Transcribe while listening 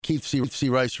Keith C.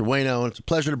 Rice Rueno, and it's a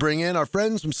pleasure to bring in our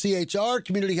friends from CHR,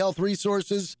 Community Health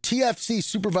Resources, TFC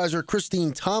Supervisor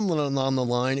Christine Tomlin on the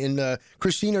line. And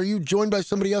Christine, are you joined by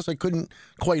somebody else I couldn't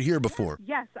quite hear before?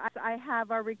 Yes, I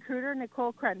have our recruiter,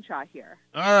 Nicole Crenshaw, here.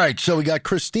 All right, so we got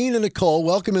Christine and Nicole.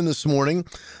 Welcome in this morning.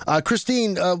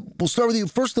 Christine, we'll start with you.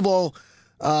 First of all,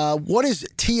 what does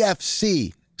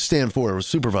TFC stand for,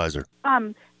 Supervisor?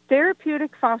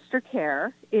 Therapeutic foster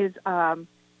care is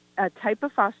a type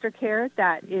of foster care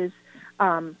that is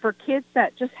for kids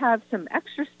that just have some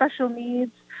extra special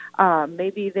needs.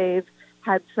 Maybe they've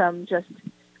had some just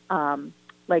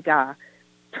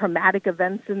traumatic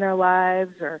events in their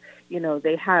lives, or,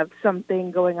 they have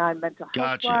something going on mental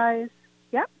health-wise.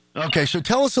 Yep. Okay, so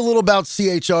tell us a little about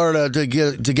CHR to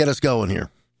get us going here.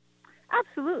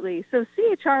 Absolutely. So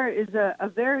CHR is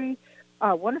a very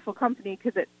wonderful company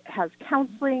because it has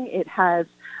counseling. It has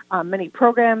many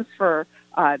programs for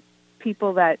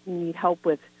people that need help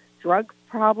with drug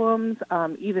problems,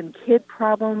 even kid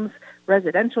problems,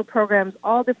 residential programs,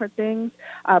 all different things.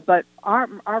 But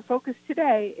our focus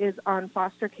today is on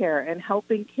foster care and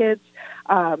helping kids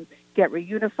get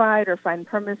reunified or find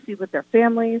permanency with their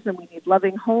families. And we need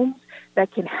loving homes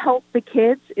that can help the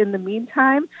kids in the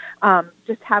meantime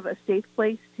just have a safe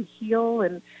place to heal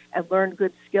and learn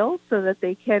good skills so that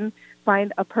they can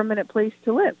find a permanent place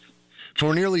to live.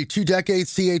 For nearly 2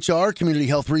 decades, CHR, Community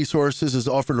Health Resources, has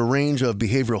offered a range of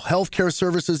behavioral health care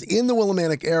services in the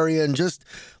Willimantic area, and just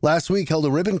last week held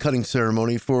a ribbon-cutting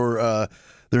ceremony for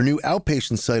their new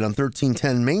outpatient site on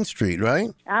 1310 Main Street, right?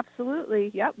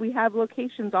 Absolutely. Yep. We have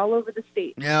locations all over the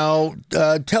state. Now,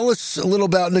 tell us a little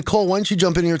about, Nicole, why don't you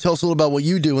jump in here and tell us a little about what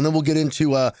you do, and then we'll get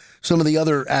into some of the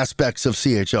other aspects of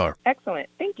CHR. Excellent.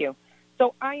 Thank you.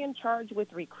 So I am charged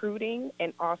with recruiting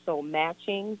and also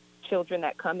matching children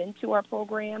that come into our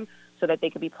program so that they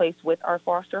can be placed with our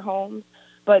foster homes.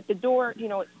 But the door,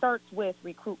 it starts with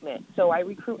recruitment. So I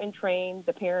recruit and train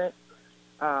the parents,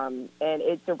 and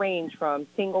it's a range from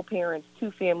single parents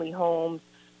to family homes,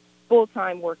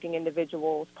 full-time working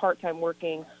individuals, part-time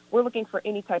working. We're looking for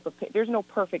any type of there's no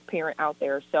perfect parent out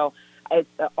there. So it's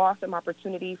an awesome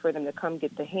opportunity for them to come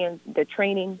get the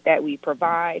training that we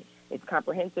provide. It's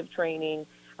comprehensive training.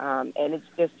 And it's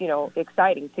just,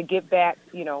 exciting to give back.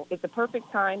 It's a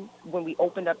perfect time when we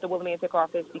opened up the Willimantic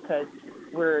office because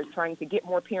we're trying to get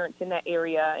more parents in that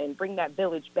area and bring that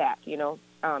village back,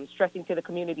 stressing to the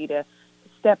community to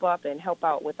step up and help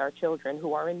out with our children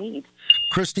who are in need.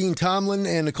 Christine Tomlin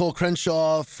and Nicole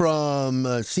Crenshaw from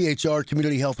CHR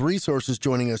Community Health Resources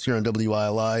joining us here on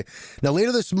WILI. Now,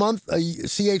 later this month,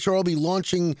 CHR will be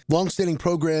launching longstanding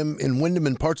program in Windham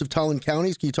and parts of Tolland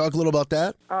counties. Can you talk a little about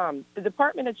that? The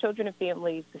Department of Children and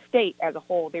Families, the state as a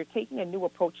whole, they're taking a new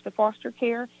approach to foster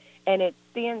care, and it's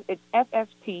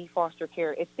FFT foster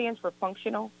care. It stands for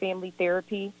Functional Family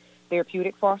Therapy,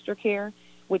 Therapeutic Foster Care,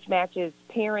 which matches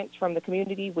parents from the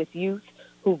community with youth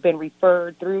who've been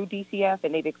referred through DCF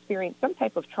and they've experienced some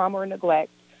type of trauma or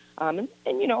neglect, and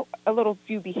a little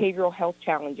few behavioral health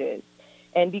challenges.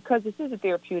 And because this is a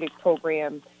therapeutic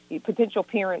program, potential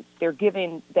parents, they're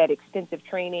given that extensive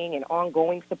training and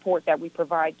ongoing support that we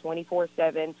provide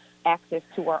 24/7, access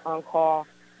to our on-call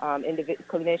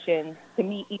clinicians to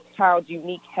meet each child's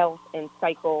unique health and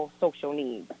psychosocial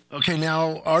needs. Okay,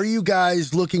 now, are you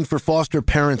guys looking for foster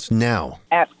parents now?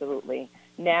 Absolutely.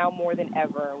 Now more than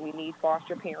ever, we need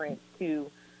foster parents to,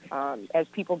 as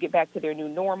people get back to their new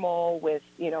normal with,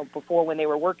 before when they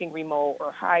were working remote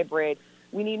or hybrid,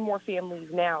 we need more families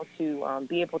now to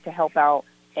be able to help out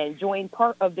and join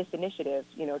part of this initiative,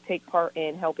 take part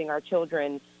in helping our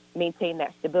children maintain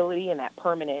that stability and that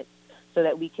permanence so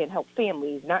that we can help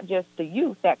families, not just the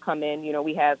youth that come in.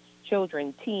 We have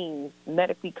children, teens,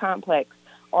 medically complex,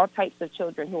 all types of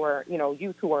children who are,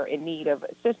 youth who are in need of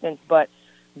assistance, but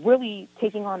really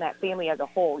taking on that family as a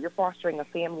whole. You're fostering a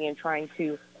family and trying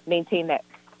to maintain that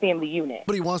family unit.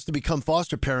 Somebody wants to become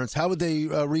foster parents. How would they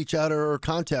reach out or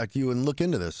contact you and look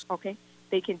into this? Okay.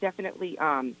 They can definitely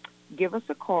give us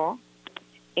a call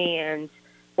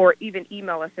or even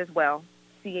email us as well,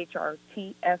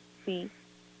 CHRTFC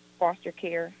Foster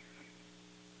Care.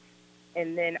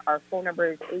 And then our phone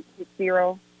number is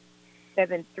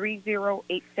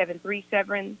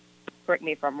 860-730-8737. Correct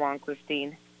me if I'm wrong,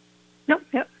 Christine. Nope.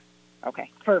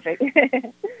 Okay, perfect.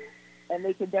 And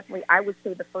they can definitely, I would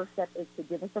say the first step is to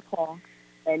give us a call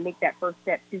and make that first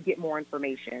step to get more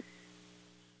information.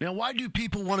 Now, why do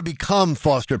people want to become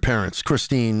foster parents,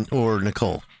 Christine or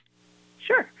Nicole?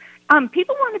 Sure.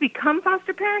 People want to become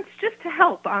foster parents just to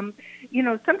help.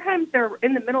 Sometimes they're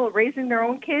in the middle of raising their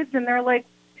own kids and they're like,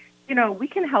 we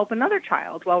can help another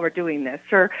child while we're doing this.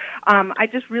 Or I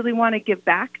just really want to give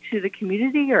back to the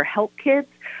community or help kids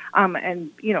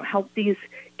and, help these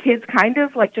kids kind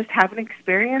of like just have an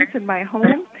experience in my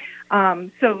home.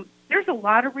 So there's a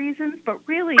lot of reasons, but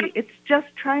really it's just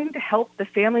trying to help the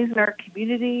families in our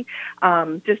community,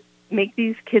 just make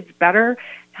these kids better,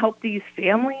 help these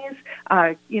families,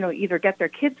 either get their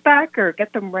kids back or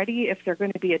get them ready if they're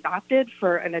going to be adopted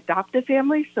for an adoptive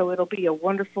family. So it'll be a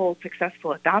wonderful,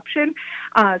 successful adoption.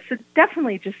 So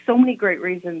definitely just so many great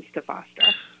reasons to foster.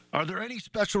 Are there any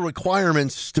special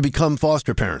requirements to become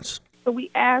foster parents? So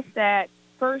we ask that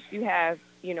first you have,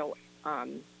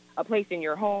 a place in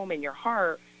your home and your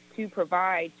heart to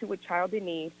provide to a child in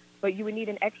need, but you would need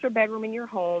an extra bedroom in your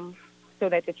home so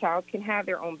that the child can have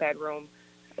their own bedroom.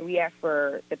 We ask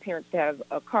for the parents to have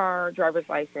a car, driver's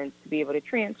license, to be able to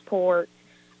transport,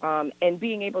 and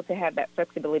being able to have that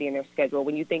flexibility in their schedule.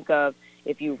 When you think of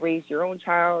if you raise your own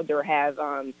child or have,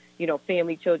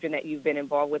 family children that you've been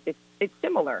involved with, it's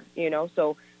similar,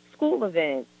 So school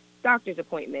events, doctor's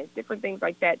appointments, different things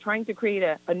like that, trying to create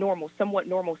a somewhat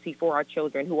normalcy for our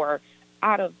children who are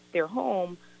out of their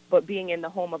home, but being in the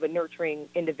home of a nurturing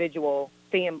individual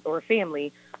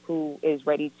family who is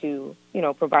ready to,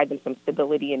 provide them some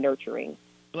stability and nurturing.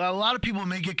 Well, a lot of people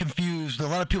may get confused. A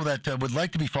lot of people that would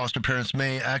like to be foster parents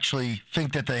may actually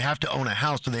think that they have to own a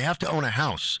house. Do they have to own a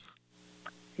house?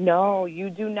 No, you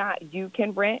do not. You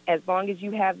can rent as long as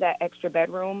you have that extra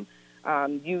bedroom.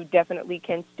 You definitely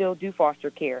can still do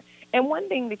foster care. And one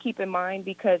thing to keep in mind,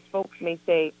 because folks may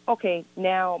say, okay,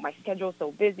 now my schedule's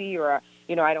so busy or,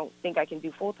 I don't think I can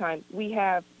do full-time, we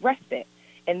have respite.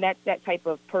 And that's that type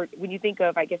of, when you think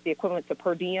of, I guess, the equivalent to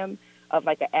per diem of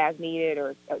like a as needed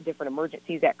or different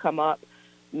emergencies that come up,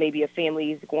 maybe a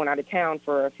family's going out of town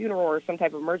for a funeral or some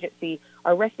type of emergency,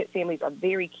 our respite families are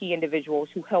very key individuals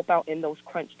who help out in those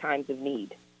crunch times of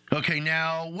need. Okay,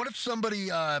 now, what if somebody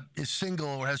is single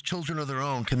or has children of their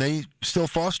own? Can they still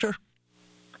foster?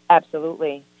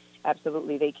 Absolutely.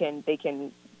 Absolutely. They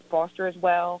can foster as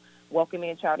well,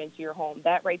 welcoming a child into your home.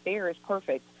 That right there is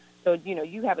perfect. So,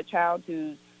 you have a child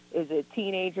who is a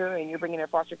teenager and you're bringing in a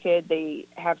foster kid, they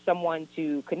have someone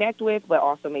to connect with, but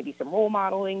also maybe some role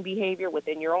modeling behavior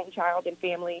within your own child and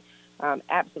family.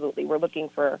 Absolutely. We're looking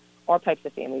for all types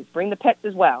of families. Bring the pets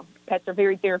as well. Pets are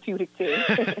very therapeutic, too.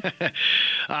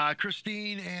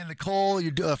 Christine and Nicole,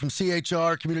 you're from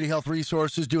CHR, Community Health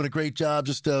Resources, doing a great job.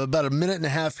 Just about a minute and a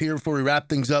half here before we wrap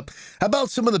things up. How about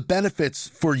some of the benefits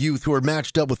for youth who are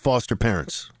matched up with foster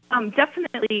parents?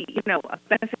 Definitely, a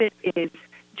benefit is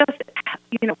just,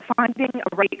 finding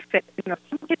a right fit.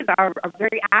 Some kids are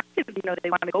very active, they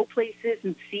want to go places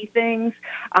and see things,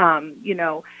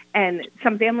 and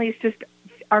some families just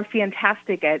are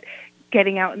fantastic at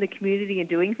getting out in the community and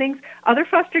doing things. Other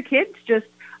foster kids just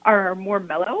are more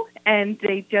mellow and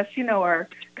they just, are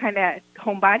kind of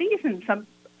homebodies, and some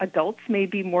adults may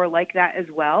be more like that as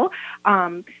well.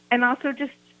 And also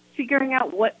just figuring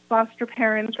out what foster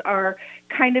parents are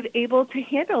kind of able to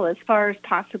handle as far as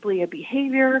possibly a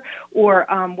behavior or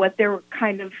what they're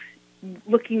kind of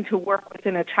looking to work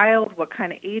within a child, what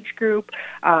kind of age group,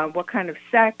 what kind of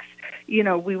sex.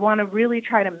 We want to really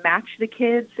try to match the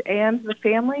kids and the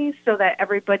families so that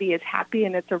everybody is happy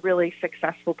and it's a really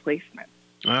successful placement.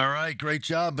 All right, great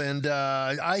job. And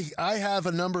I have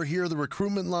a number here, the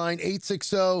recruitment line,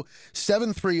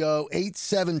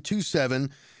 860-730-8727.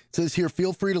 It says here,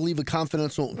 feel free to leave a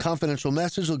confidential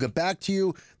message. We'll get back to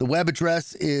you. The web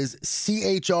address is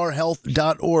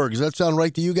chrhealth.org. Does that sound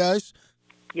right to you guys?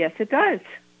 Yes, it does.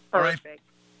 Perfect. Right.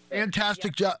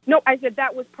 Fantastic job. No, I said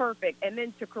that was perfect. And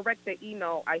then to correct the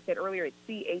email, I said earlier it's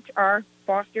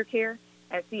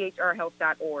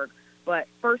chrfostercare@chrhealth.org. But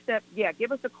first step,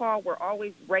 give us a call. We're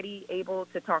always ready, able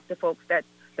to talk to folks. That's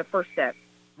the first step.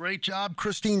 Great job,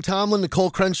 Christine Tomlin, Nicole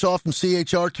Crenshaw from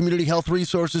CHR Community Health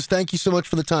Resources. Thank you so much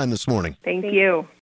for the time this morning. Thank you.